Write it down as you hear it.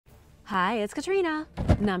Hi, it's Katrina.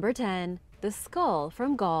 Number 10. The Skull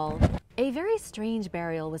from Gaul. A very strange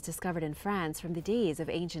burial was discovered in France from the days of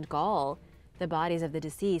ancient Gaul. The bodies of the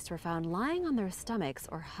deceased were found lying on their stomachs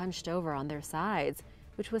or hunched over on their sides,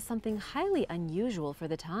 which was something highly unusual for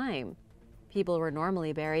the time. People were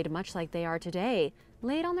normally buried much like they are today,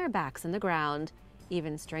 laid on their backs in the ground.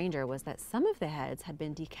 Even stranger was that some of the heads had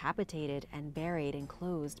been decapitated and buried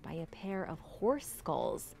enclosed by a pair of horse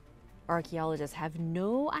skulls. Archaeologists have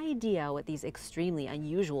no idea what these extremely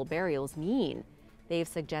unusual burials mean. They've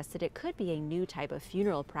suggested it could be a new type of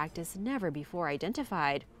funeral practice never before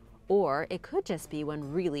identified, or it could just be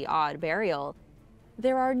one really odd burial.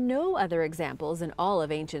 There are no other examples in all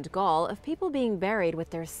of ancient Gaul of people being buried with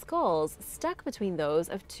their skulls stuck between those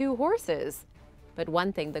of two horses. But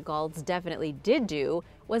one thing the Gauls definitely did do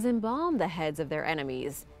was embalm the heads of their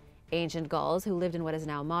enemies. Ancient Gauls who lived in what is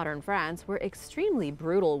now modern France were extremely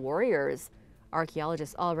brutal warriors.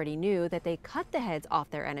 Archaeologists already knew that they cut the heads off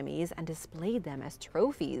their enemies and displayed them as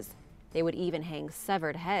trophies. They would even hang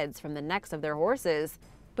severed heads from the necks of their horses.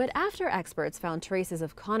 But after experts found traces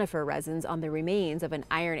of conifer resins on the remains of an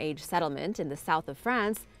Iron Age settlement in the south of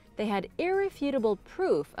France, they had irrefutable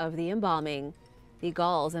proof of the embalming. The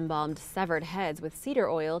Gauls embalmed severed heads with cedar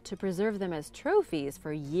oil to preserve them as trophies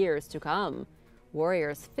for years to come.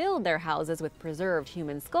 Warriors filled their houses with preserved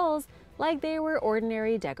human skulls like they were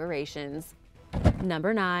ordinary decorations.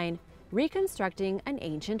 Number 9. Reconstructing an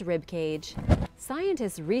ancient rib cage.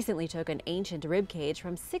 Scientists recently took an ancient rib cage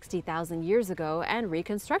from 60,000 years ago and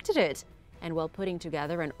reconstructed it. And while putting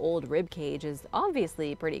together an old rib cage is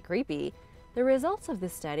obviously pretty creepy, the results of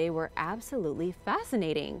this study were absolutely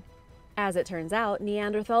fascinating. As it turns out,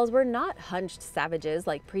 Neanderthals were not hunched savages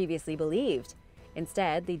like previously believed.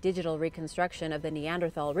 Instead, the digital reconstruction of the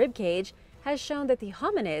Neanderthal rib cage has shown that the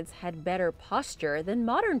hominids had better posture than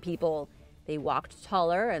modern people. They walked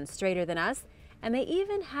taller and straighter than us, and they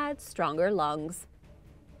even had stronger lungs.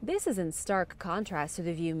 This is in stark contrast to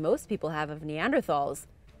the view most people have of Neanderthals.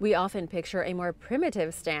 We often picture a more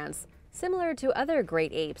primitive stance, similar to other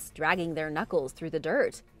great apes dragging their knuckles through the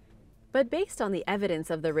dirt. But based on the evidence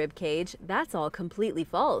of the rib cage, that's all completely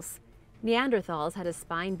false. Neanderthals had a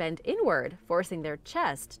spine bent inward, forcing their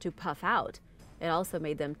chest to puff out. It also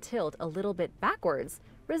made them tilt a little bit backwards,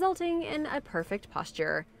 resulting in a perfect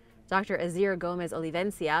posture. Dr. Azir Gomez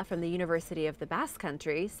Olivencia from the University of the Basque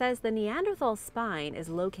Country says the Neanderthal spine is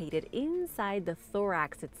located inside the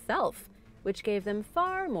thorax itself, which gave them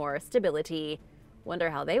far more stability.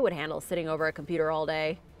 Wonder how they would handle sitting over a computer all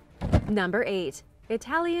day. Number 8.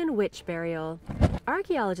 Italian witch burial.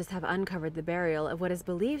 Archaeologists have uncovered the burial of what is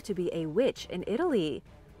believed to be a witch in Italy.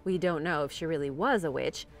 We don't know if she really was a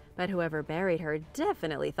witch, but whoever buried her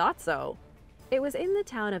definitely thought so. It was in the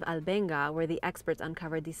town of Albenga where the experts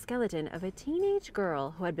uncovered the skeleton of a teenage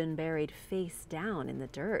girl who had been buried face down in the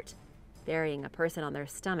dirt. Burying a person on their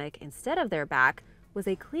stomach instead of their back was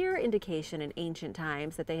a clear indication in ancient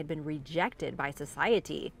times that they had been rejected by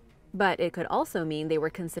society. But it could also mean they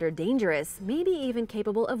were considered dangerous, maybe even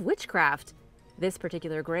capable of witchcraft. This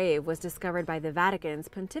particular grave was discovered by the Vatican's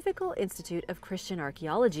Pontifical Institute of Christian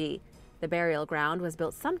Archaeology. The burial ground was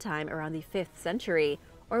built sometime around the 5th century,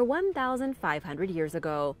 or 1,500 years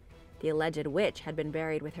ago. The alleged witch had been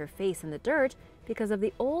buried with her face in the dirt because of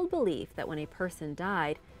the old belief that when a person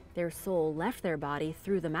died, their soul left their body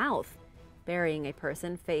through the mouth. Burying a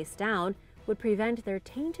person face down would prevent their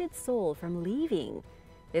tainted soul from leaving.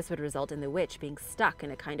 This would result in the witch being stuck in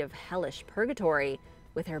a kind of hellish purgatory,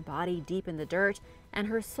 with her body deep in the dirt and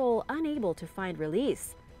her soul unable to find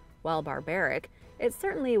release. While barbaric, it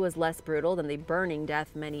certainly was less brutal than the burning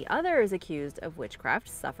death many others accused of witchcraft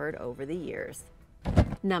suffered over the years.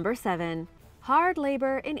 Number 7. Hard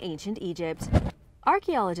labor in ancient Egypt.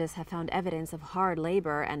 Archaeologists have found evidence of hard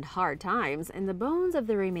labor and hard times in the bones of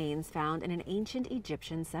the remains found in an ancient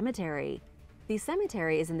Egyptian cemetery. The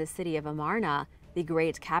cemetery is in the city of Amarna, the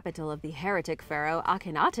great capital of the heretic pharaoh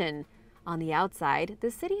Akhenaten. On the outside,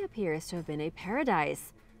 the city appears to have been a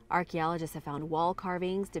paradise. Archaeologists have found wall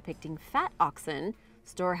carvings depicting fat oxen,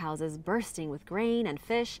 storehouses bursting with grain and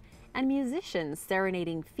fish, and musicians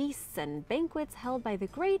serenading feasts and banquets held by the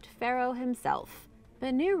great pharaoh himself.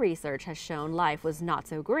 But new research has shown life was not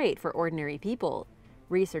so great for ordinary people.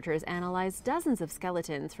 Researchers analyzed dozens of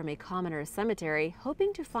skeletons from a commoner's cemetery,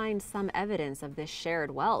 hoping to find some evidence of this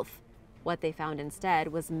shared wealth. What they found instead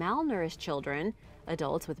was malnourished children,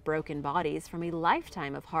 adults with broken bodies from a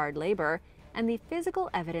lifetime of hard labor, and the physical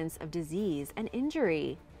evidence of disease and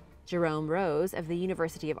injury. Jerome Rose of the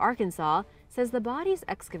University of Arkansas says the bodies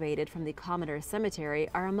excavated from the Commoner Cemetery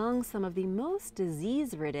are among some of the most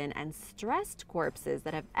disease-ridden and stressed corpses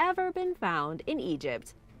that have ever been found in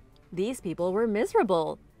Egypt. These people were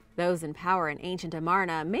miserable. Those in power in ancient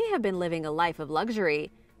Amarna may have been living a life of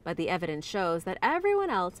luxury, but the evidence shows that everyone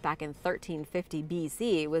else back in 1350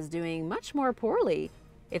 BC was doing much more poorly.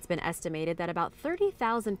 It's been estimated that about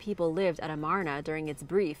 30,000 people lived at Amarna during its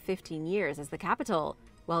brief 15 years as the capital.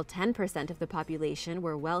 While 10% of the population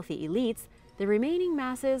were wealthy elites, the remaining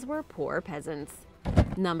masses were poor peasants.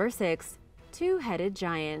 Number 6. Two-headed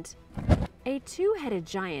giant. A two-headed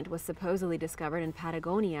giant was supposedly discovered in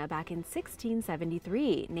Patagonia back in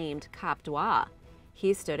 1673, named Cap d'Oie.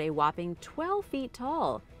 He stood a whopping 12 feet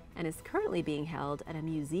tall and is currently being held at a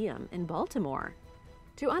museum in Baltimore.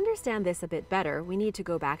 To understand this a bit better, we need to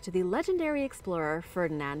go back to the legendary explorer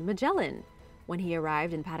Ferdinand Magellan. When he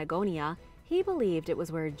arrived in Patagonia, he believed it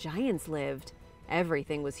was where giants lived.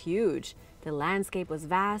 Everything was huge. The landscape was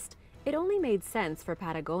vast. It only made sense for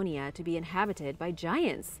Patagonia to be inhabited by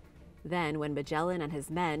giants. Then, when Magellan and his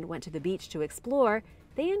men went to the beach to explore,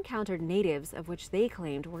 they encountered natives of which they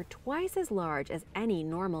claimed were twice as large as any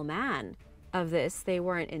normal man. Of this, they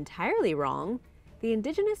weren't entirely wrong. The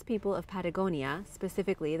indigenous people of Patagonia,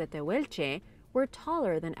 specifically the Tehuelche, were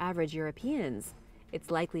taller than average Europeans.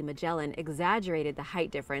 It's likely Magellan exaggerated the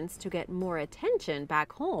height difference to get more attention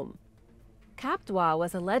back home. Cap d'Oie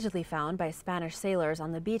was allegedly found by Spanish sailors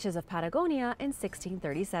on the beaches of Patagonia in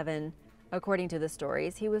 1637. According to the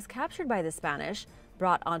stories, he was captured by the Spanish,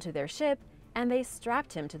 brought onto their ship, and they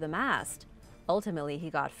strapped him to the mast. Ultimately, he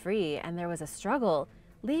got free, and there was a struggle,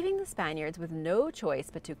 leaving the Spaniards with no choice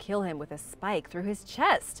but to kill him with a spike through his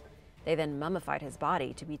chest. They then mummified his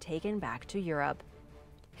body to be taken back to Europe.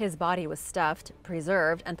 His body was stuffed,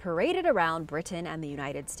 preserved, and paraded around Britain and the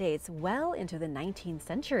United States well into the 19th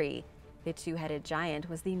century. The two-headed giant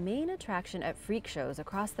was the main attraction at freak shows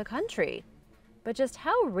across the country. But just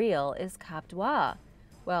how real is Cap d'Oie?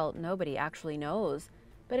 Well, nobody actually knows,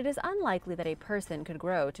 but it is unlikely that a person could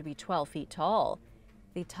grow to be 12 feet tall.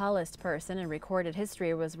 The tallest person in recorded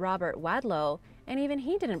history was Robert Wadlow, and even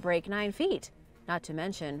he didn't break 9 feet. Not to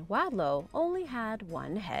mention, Wadlow only had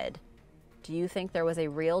one head. Do you think there was a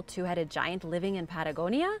real two-headed giant living in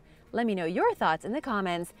Patagonia? Let me know your thoughts in the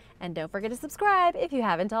comments, and don't forget to subscribe if you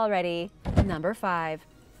haven't already. Number 5.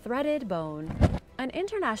 Threaded bone. An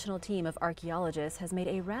international team of archaeologists has made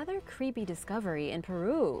a rather creepy discovery in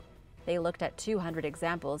Peru. They looked at 200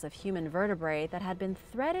 examples of human vertebrae that had been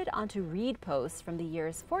threaded onto reed posts from the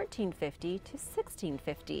years 1450 to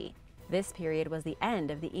 1650. This period was the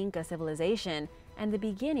end of the Inca civilization and the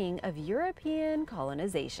beginning of European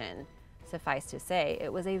colonization. Suffice to say,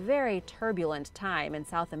 it was a very turbulent time in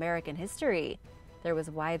South American history. There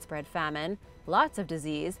was widespread famine, lots of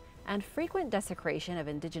disease, and frequent desecration of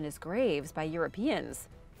indigenous graves by Europeans.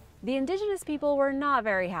 The indigenous people were not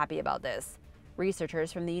very happy about this.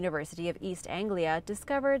 Researchers from the University of East Anglia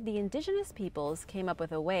discovered the indigenous peoples came up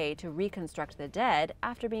with a way to reconstruct the dead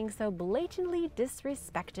after being so blatantly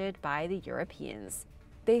disrespected by the Europeans.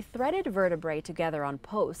 They threaded vertebrae together on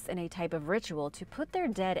posts in a type of ritual to put their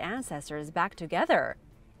dead ancestors back together.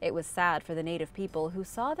 It was sad for the native people who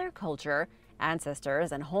saw their culture,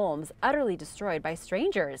 ancestors, and homes utterly destroyed by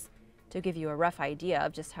strangers. To give you a rough idea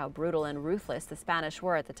of just how brutal and ruthless the Spanish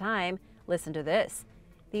were at the time, listen to this.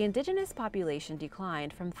 The indigenous population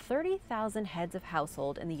declined from 30,000 heads of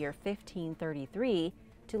household in the year 1533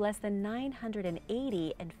 to less than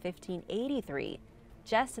 980 in 1583,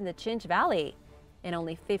 just in the Chinch Valley. In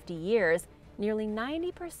only 50 years, nearly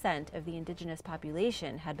 90% of the indigenous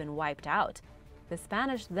population had been wiped out. The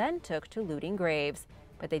Spanish then took to looting graves,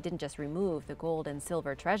 but they didn't just remove the gold and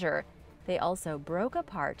silver treasure, they also broke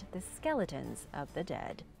apart the skeletons of the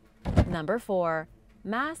dead. Number 4.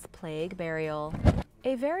 Mass plague burial.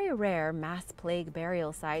 A very rare mass plague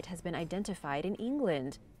burial site has been identified in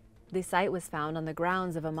England. The site was found on the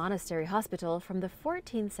grounds of a monastery hospital from the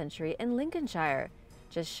 14th century in Lincolnshire.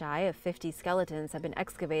 Just shy of 50 skeletons have been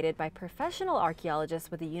excavated by professional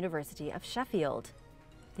archaeologists with the University of Sheffield.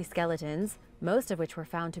 The skeletons, most of which were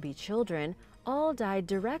found to be children, all died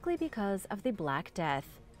directly because of the Black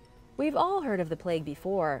Death. We've all heard of the plague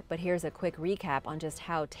before, but here's a quick recap on just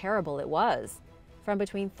how terrible it was. From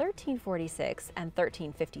between 1346 and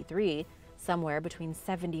 1353, somewhere between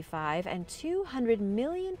 75 and 200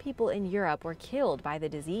 million people in Europe were killed by the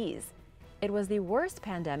disease. It was the worst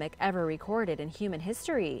pandemic ever recorded in human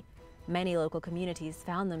history. Many local communities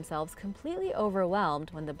found themselves completely overwhelmed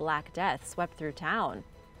when the Black Death swept through town.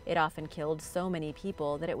 It often killed so many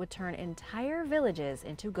people that it would turn entire villages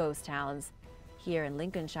into ghost towns. Here in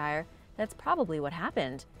Lincolnshire, that's probably what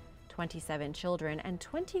happened. 27 children and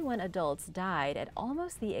 21 adults died at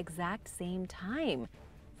almost the exact same time,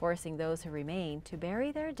 forcing those who remained to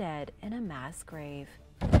bury their dead in a mass grave.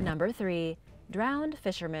 Number 3. Drowned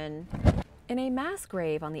fisherman. In a mass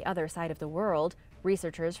grave on the other side of the world,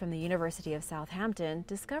 researchers from the University of Southampton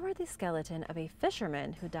discovered the skeleton of a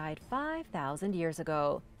fisherman who died 5,000 years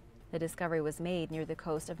ago. The discovery was made near the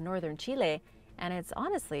coast of northern Chile, and it's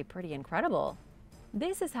honestly pretty incredible.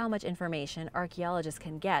 This is how much information archaeologists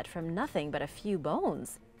can get from nothing but a few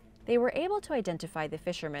bones. They were able to identify the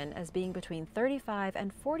fisherman as being between 35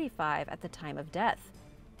 and 45 at the time of death.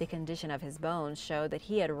 The condition of his bones showed that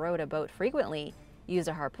he had rowed a boat frequently, used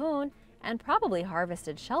a harpoon, and probably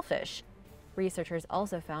harvested shellfish. Researchers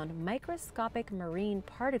also found microscopic marine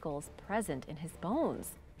particles present in his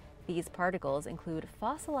bones. These particles include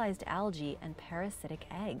fossilized algae and parasitic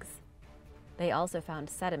eggs. They also found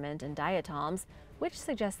sediment and diatoms, which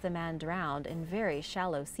suggests the man drowned in very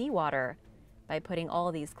shallow seawater. By putting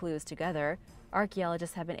all these clues together,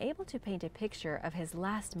 archaeologists have been able to paint a picture of his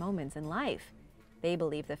last moments in life. They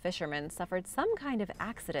believe the fisherman suffered some kind of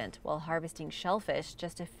accident while harvesting shellfish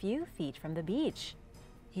just a few feet from the beach.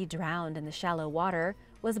 He drowned in the shallow water,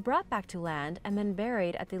 was brought back to land, and then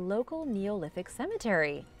buried at the local Neolithic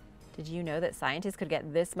cemetery. Did you know that scientists could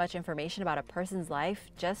get this much information about a person's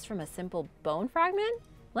life just from a simple bone fragment?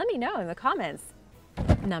 Let me know in the comments.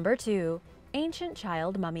 Number 2. Ancient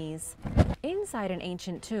child mummies. Inside an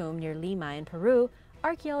ancient tomb near Lima in Peru,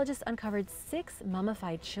 archaeologists uncovered 6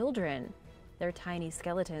 mummified children. Their tiny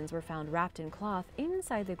skeletons were found wrapped in cloth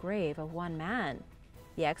inside the grave of one man.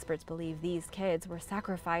 The experts believe these kids were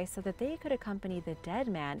sacrificed so that they could accompany the dead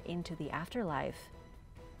man into the afterlife.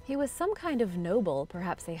 He was some kind of noble,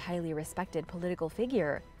 perhaps a highly respected political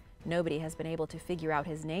figure. Nobody has been able to figure out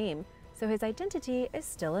his name, so his identity is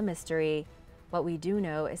still a mystery. What we do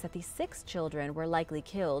know is that the 6 children were likely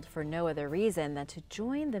killed for no other reason than to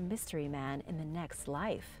join the mystery man in the next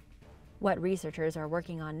life. What researchers are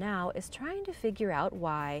working on now is trying to figure out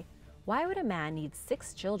why. Why would a man need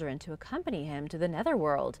 6 children to accompany him to the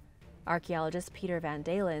netherworld? Archaeologist Peter Van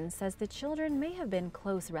Dalen says the children may have been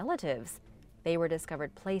close relatives. They were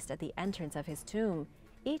discovered placed at the entrance of his tomb,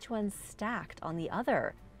 each one stacked on the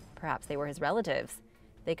other. Perhaps they were his relatives.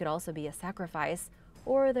 They could also be a sacrifice,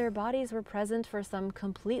 or their bodies were present for some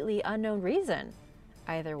completely unknown reason.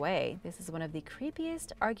 Either way, this is one of the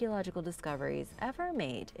creepiest archaeological discoveries ever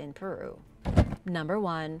made in Peru. Number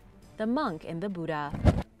 1. The monk in the Buddha.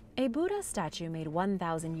 A Buddha statue made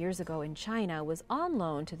 1,000 years ago in China was on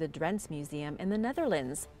loan to the Drents Museum in the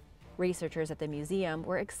Netherlands. Researchers at the museum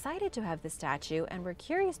were excited to have the statue and were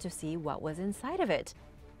curious to see what was inside of it.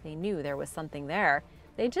 They knew there was something there,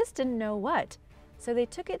 they just didn't know what. So they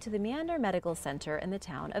took it to the Meander Medical Center in the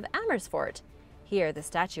town of Amersfoort. Here, the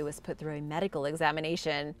statue was put through a medical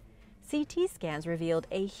examination. CT scans revealed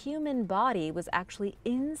a human body was actually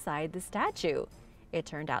inside the statue. It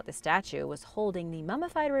turned out the statue was holding the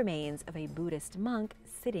mummified remains of a Buddhist monk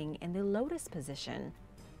sitting in the lotus position.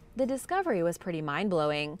 The discovery was pretty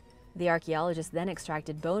mind-blowing. The archaeologists then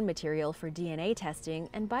extracted bone material for DNA testing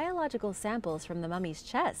and biological samples from the mummy's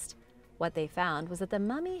chest. What they found was that the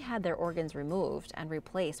mummy had their organs removed and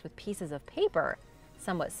replaced with pieces of paper,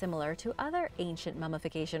 somewhat similar to other ancient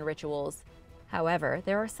mummification rituals. However,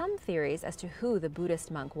 there are some theories as to who the Buddhist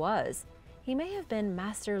monk was. He may have been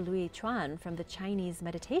Master Louis Chuan from the Chinese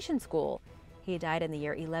meditation school. He died in the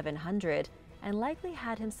year 1100 and likely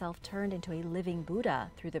had himself turned into a living Buddha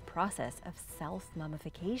through the process of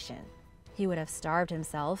self-mummification. He would have starved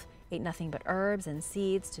himself, ate nothing but herbs and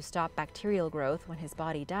seeds to stop bacterial growth when his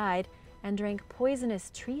body died, and drank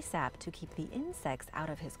poisonous tree sap to keep the insects out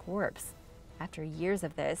of his corpse. After years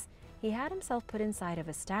of this, he had himself put inside of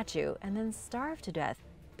a statue and then starved to death,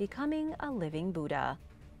 becoming a living Buddha.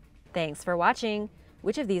 Thanks for watching!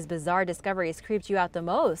 Which of these bizarre discoveries creeped you out the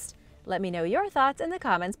most? Let me know your thoughts in the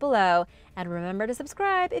comments below, and remember to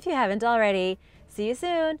subscribe if you haven't already. See you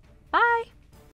soon! Bye!